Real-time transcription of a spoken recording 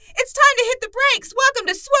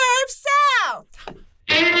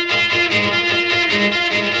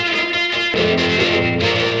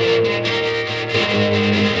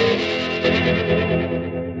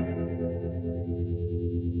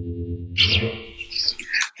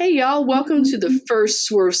Hey, y'all. Welcome to the first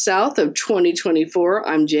Swerve South of 2024.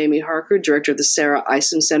 I'm Jamie Harker, Director of the Sarah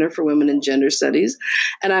Eisen Center for Women and Gender Studies,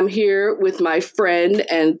 and I'm here with my friend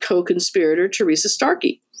and co-conspirator, Teresa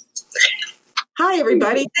Starkey. Hi,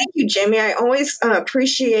 everybody. Thank you, Jamie. I always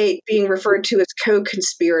appreciate being referred to as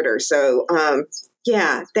co-conspirator. So, thank you.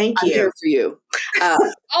 I'm here for you.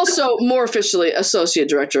 Also, more officially, Associate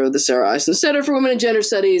Director of the Sarah Eisen Center for Women and Gender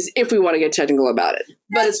Studies, if we want to get technical about it.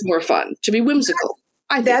 But it's more fun to be whimsical.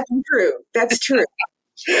 That's true. That's true.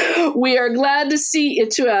 We are glad to see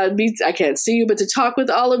it. I can't see you, but to talk with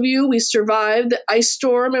all of you. We survived the ice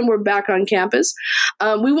storm and we're back on campus.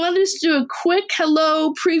 We wanted to do a quick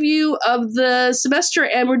hello preview of the semester,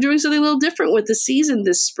 and we're doing something a little different with the season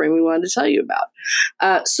this spring we wanted to tell you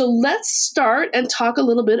about. So let's start and talk a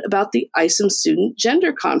little bit about the ISOM Student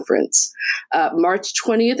Gender Conference. March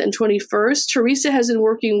 20th and 21st, Teresa has been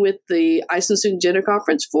working with the ISOM Student Gender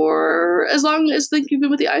Conference for as long as you've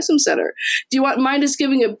been with the ISOM Center. Do you mind us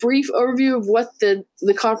giving a brief overview of what the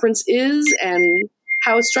conference is and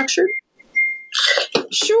how it's structured?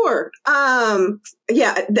 Sure.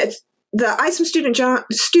 The ISOM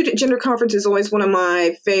Student Gender Conference is always one of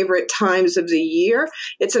my favorite times of the year.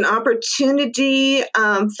 It's an opportunity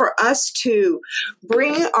for us to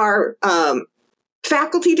bring our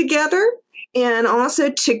faculty together and also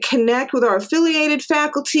to connect with our affiliated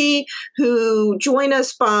faculty who join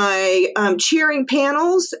us by chairing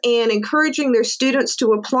panels and encouraging their students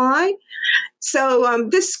to apply. So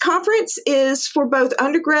this conference is for both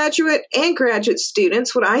undergraduate and graduate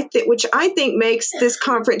students, which I think makes this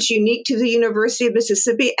conference unique to the University of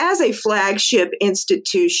Mississippi as a flagship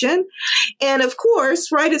institution. And of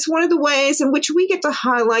course, right, it's one of the ways in which we get to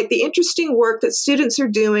highlight the interesting work that students are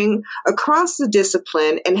doing across the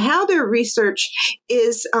discipline and how their research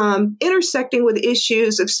is intersecting with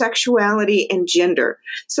issues of sexuality and gender.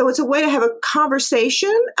 So it's a way to have a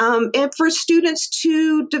conversation and for students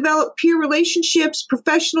to develop peer relationships,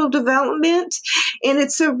 professional development, and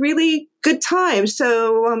it's a really good time.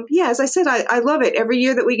 So, as I said, I love it. Every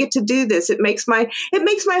year that we get to do this, it makes my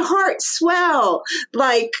heart swell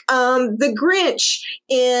like the Grinch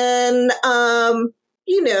in, How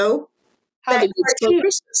the Grinch Stole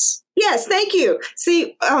Christmas. Yes, thank you.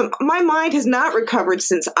 See, my mind has not recovered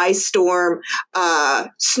since ice storm,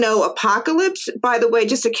 snow apocalypse. By the way,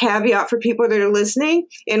 just a caveat for people that are listening,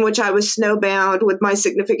 in which I was snowbound with my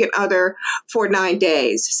significant other for 9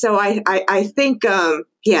 days. So I think,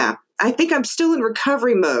 I think I'm still in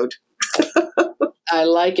recovery mode. I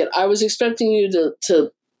like it. I was expecting you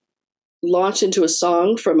to launch into a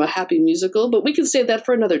song from a happy musical, but we can save that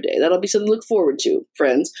for another day. That'll be something to look forward to,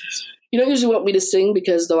 friends. You don't usually want me to sing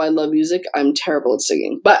because though I love music, I'm terrible at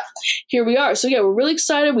singing. But here we are. So yeah, we're really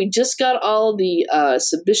excited. We just got all the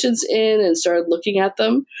submissions in and started looking at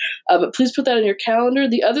them. But please put that on your calendar.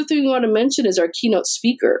 The other thing we want to mention is our keynote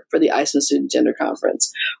speaker for the ISOM Student Gender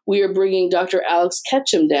Conference. We are bringing Dr. Alex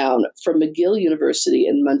Ketchum down from McGill University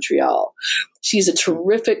in Montreal. She's a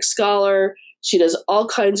terrific scholar. She does all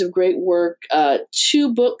kinds of great work.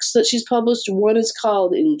 2 books that she's published. One is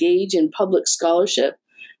called Engage in Public Scholarship,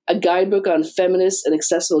 a guidebook on feminist and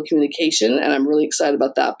accessible communication, and I'm really excited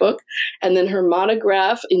about that book. And then her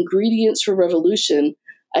monograph, Ingredients for Revolution,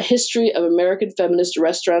 a history of American feminist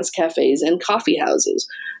restaurants, cafes, and coffee houses.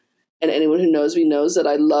 And anyone who knows me knows that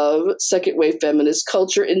I love second-wave feminist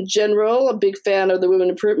culture in general, a big fan of the women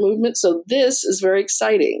in print movement, so this is very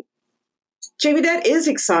exciting. Jamie, that is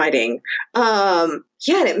exciting. And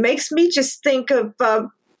it makes me just think of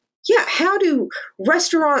how do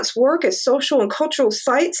restaurants work as social and cultural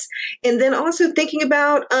sites? And then also thinking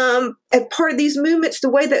about, as part of these movements,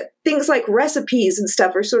 the way that things like recipes and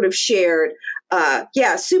stuff are sort of shared.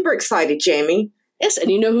 Super excited, Jamie. Yes,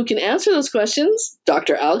 and you know who can answer those questions?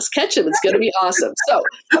 Dr. Alex Ketchum. It's going to be awesome. So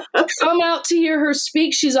come out to hear her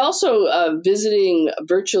speak. She's also visiting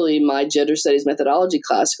virtually my gender studies methodology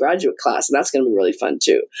class, graduate class, and that's going to be really fun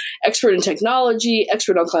too. Expert in technology,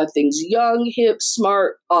 expert on kind of things young, hip,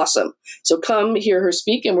 smart, awesome. So come hear her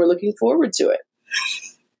speak, and we're looking forward to it.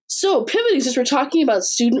 So pivoting, since we're talking about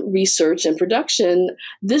student research and production,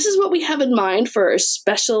 this is what we have in mind for our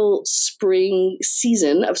special spring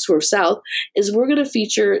season of Swerve South, is we're going to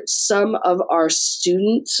feature some of our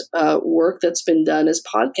student work that's been done as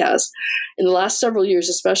podcasts. In the last several years,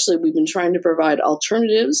 especially, we've been trying to provide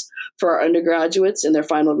alternatives for our undergraduates in their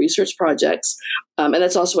final research projects. And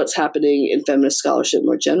that's also what's happening in feminist scholarship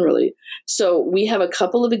more generally. So we have a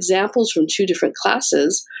couple of examples from 2 different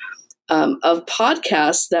classes. of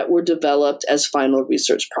podcasts that were developed as final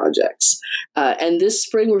research projects. And this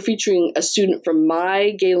spring, we're featuring a student from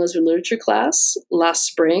my gay and lesbian literature class last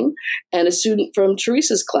spring and a student from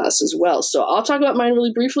Teresa's class as well. So I'll talk about mine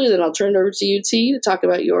really briefly, then I'll turn it over to you, T, to talk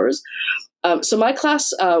about yours. So my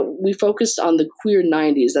class, we focused on the queer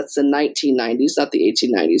 90s. That's the 1990s, not the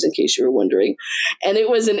 1890s, in case you were wondering. And it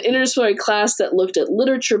was an interdisciplinary class that looked at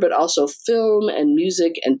literature, but also film and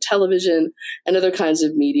music and television and other kinds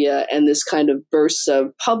of media and this kind of bursts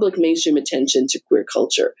of public mainstream attention to queer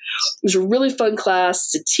culture. It was a really fun class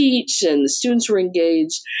to teach, and the students were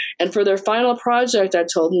engaged. And for their final project, I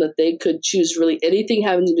told them that they could choose really anything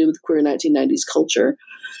having to do with queer 1990s culture.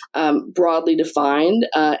 Broadly defined,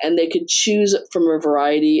 and they could choose from a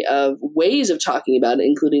variety of ways of talking about it,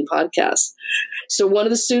 including podcasts. So one of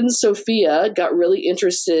the students, Sophia, got really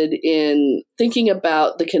interested in thinking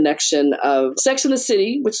about the connection of Sex and the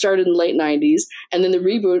City, which started in the late 90s, and then the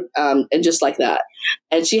reboot, and Just Like That.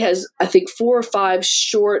 And she has, I think, 4 or 5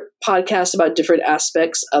 short podcasts about different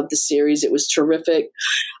aspects of the series. It was terrific.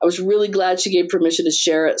 I was really glad she gave permission to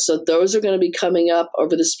share it. So those are going to be coming up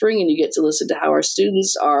over the spring, and you get to listen to how our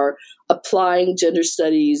students are applying gender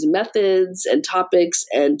studies methods and topics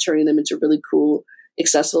and turning them into really cool,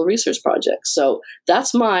 accessible research projects. So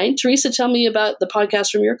that's mine. Teresa, tell me about the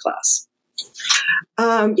podcast from your class.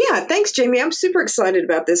 Yeah, thanks, Jamie. I'm super excited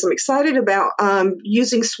about this. I'm excited about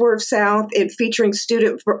using Swerve South and featuring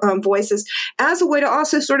student voices as a way to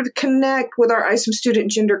also sort of connect with our ISOM Student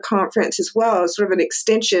Gender Conference as well, as sort of an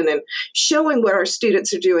extension and showing what our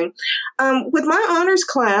students are doing. With my honors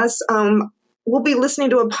class, we'll be listening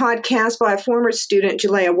to a podcast by a former student,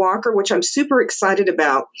 Jalea Walker, which I'm super excited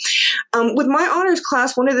about. With my honors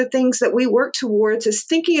class, one of the things that we work towards is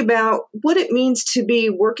thinking about what it means to be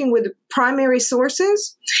working with primary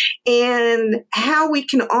sources and how we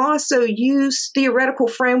can also use theoretical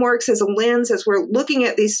frameworks as a lens as we're looking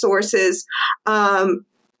at these sources.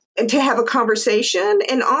 And to have a conversation,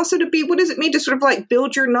 and also to be, what does it mean to sort of like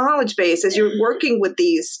build your knowledge base as you're working with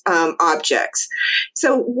these objects?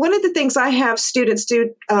 So one of the things I have students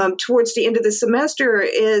do towards the end of the semester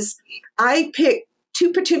is I pick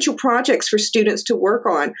 2 potential projects for students to work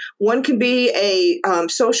on. One can be a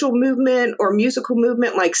social movement or musical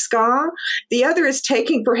movement like ska. The other is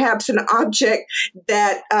taking perhaps an object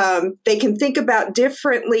that they can think about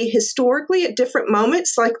differently historically at different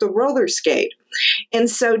moments, like the roller skate. And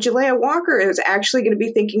so Jalea Walker is actually going to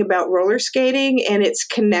be thinking about roller skating and its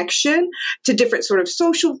connection to different sort of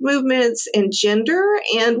social movements and gender.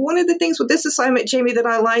 And one of the things with this assignment, Jamie, that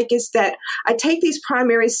I like is that I take these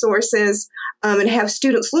primary sources and have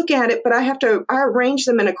students look at it, but I arrange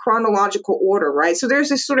them in a chronological order, right? So there's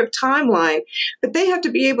this sort of timeline, but they have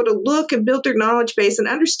to be able to look and build their knowledge base and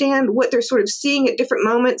understand what they're sort of seeing at different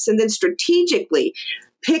moments, and then strategically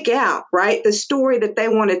pick out, right, the story that they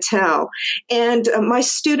want to tell. And my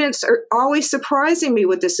students are always surprising me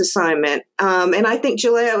with this assignment. And I think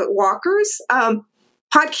Jalea Walker's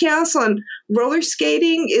podcast on roller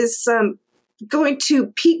skating is going to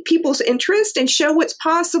pique people's interest and show what's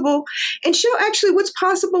possible, and show actually what's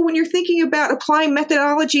possible when you're thinking about applying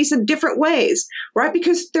methodologies in different ways, right?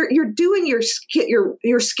 Because you're doing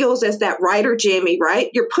your skills as that writer, Jamie,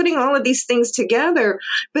 right? You're putting all of these things together,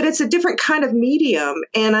 but it's a different kind of medium.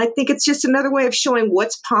 And I think it's just another way of showing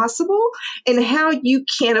what's possible and how you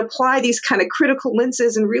can apply these kind of critical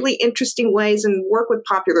lenses in really interesting ways and work with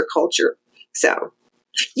popular culture. So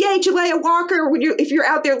yay, Jalea Walker, if you're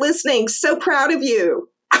out there listening, so proud of you.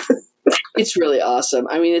 It's really awesome.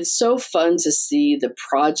 I mean, it's so fun to see the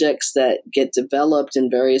projects that get developed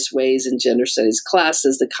in various ways in gender studies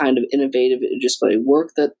classes, the kind of innovative interdisciplinary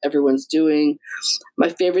work that everyone's doing. My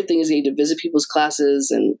favorite thing is getting to visit people's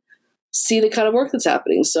classes and see the kind of work that's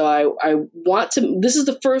happening. So I want to, this is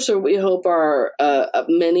the first, or we hope are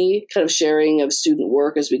many kind of sharing of student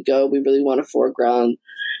work as we go. We really want to foreground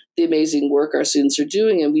the amazing work our students are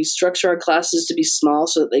doing, and we structure our classes to be small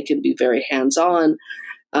so that they can be very hands-on,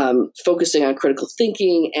 focusing on critical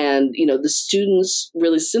thinking and, the students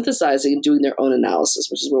really synthesizing and doing their own analysis,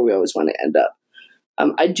 which is where we always want to end up.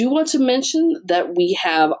 I do want to mention that we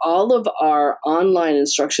have all of our online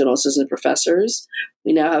instructional assistant professors.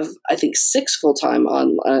 We now have, I think, 6 full-time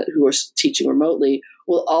who are teaching remotely,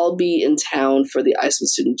 will all be in town for the ISOM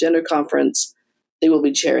Student Gender Conference. They will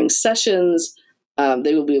be chairing sessions.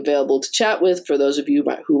 They will be available to chat with for those of you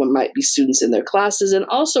who might be students in their classes. And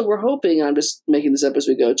also, we're hoping, I'm just making this up as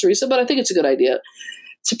we go, Teresa, but I think it's a good idea,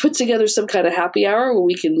 to put together some kind of happy hour where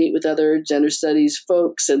we can meet with other gender studies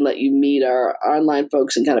folks and let you meet our online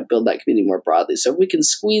folks and kind of build that community more broadly. So if we can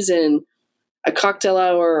squeeze in a cocktail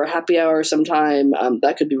hour or a happy hour sometime,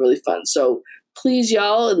 that could be really fun. So please,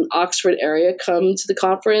 y'all in the Oxford area, come to the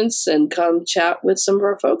conference and come chat with some of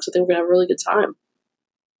our folks. I think we're going to have a really good time.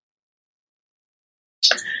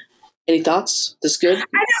 Any thoughts? This good? I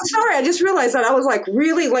know. Sorry, I just realized that I was like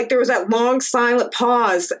really like there was that long silent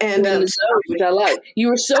pause, and which I like. You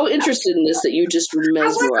were so interested in this that you just were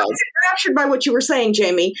mesmerized. I was enraptured by what you were saying,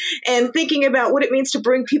 Jamie, and thinking about what it means to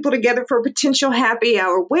bring people together for a potential happy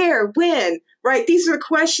hour. Where, when, right? These are the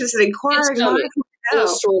questions that inquiring minds want to know.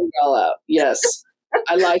 Sort it all out. Yes.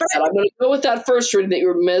 I like that. I'm going to go with that first reading that you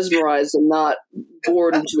were mesmerized and not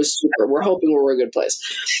bored into a stupor. We're hoping we're in a good place.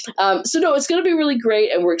 So no, it's going to be really great,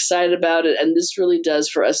 and we're excited about it. And this really does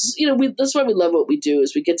for us. That's why we love what we do,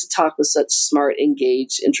 is we get to talk with such smart,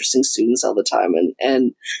 engaged, interesting students all the time,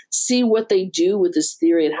 and see what they do with this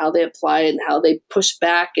theory and how they apply it and how they push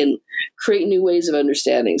back and create new ways of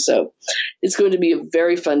understanding. So it's going to be a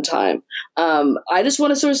very fun time. I just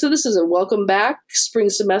want to sort of say this is a welcome back spring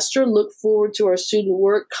semester. Look forward to our student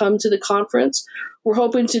work. Come to the conference. We're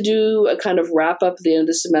hoping to do a kind of wrap up at the end of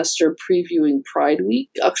the semester previewing Pride Week,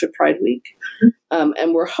 Oxford Pride Week.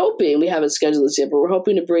 And we're hoping, we haven't scheduled this yet, but we're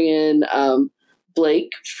hoping to bring in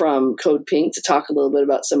Blake from Code Pink to talk a little bit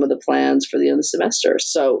about some of the plans for the end of the semester.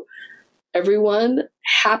 So everyone,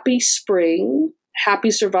 happy spring.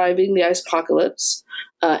 Happy surviving the ice apocalypse.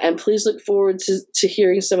 And please look forward to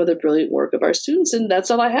hearing some of the brilliant work of our students. And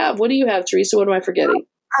that's all I have. What do you have, Teresa? What am I forgetting?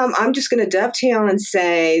 I'm just going to dovetail and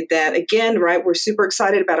say that, again, right, we're super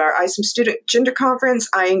excited about our ISOM Student Gender Conference.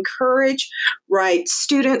 I encourage, right,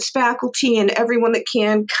 students, faculty, and everyone that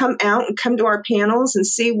can come out and come to our panels and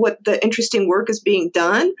see what the interesting work is being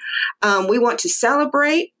done. We want to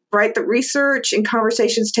celebrate, right, the research and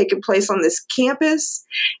conversations taking place on this campus.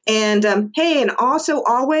 And hey, and also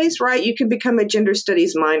always, right, you can become a gender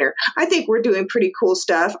studies minor. I think we're doing pretty cool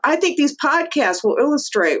stuff. I think these podcasts will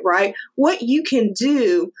illustrate, right, what you can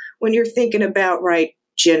do when you're thinking about, right,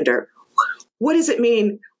 gender. What does it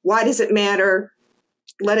mean? Why does it matter?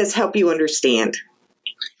 Let us help you understand.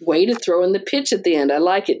 Way to throw in the pitch at the end. I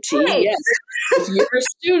like it, T. Right. Yes. If you're a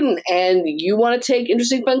student and you want to take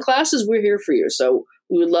interesting, fun classes, we're here for you. So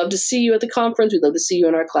we would love to see you at the conference. We'd love to see you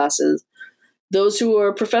in our classes. Those who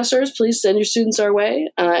are professors, please send your students our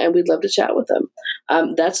way, and we'd love to chat with them.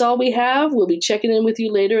 That's all we have. We'll be checking in with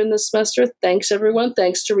you later in the semester. Thanks, everyone.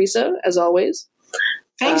 Thanks, Teresa, as always.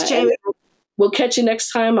 Thanks, Jamie. We'll catch you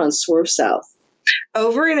next time on Swerve South.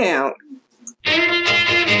 Over and out.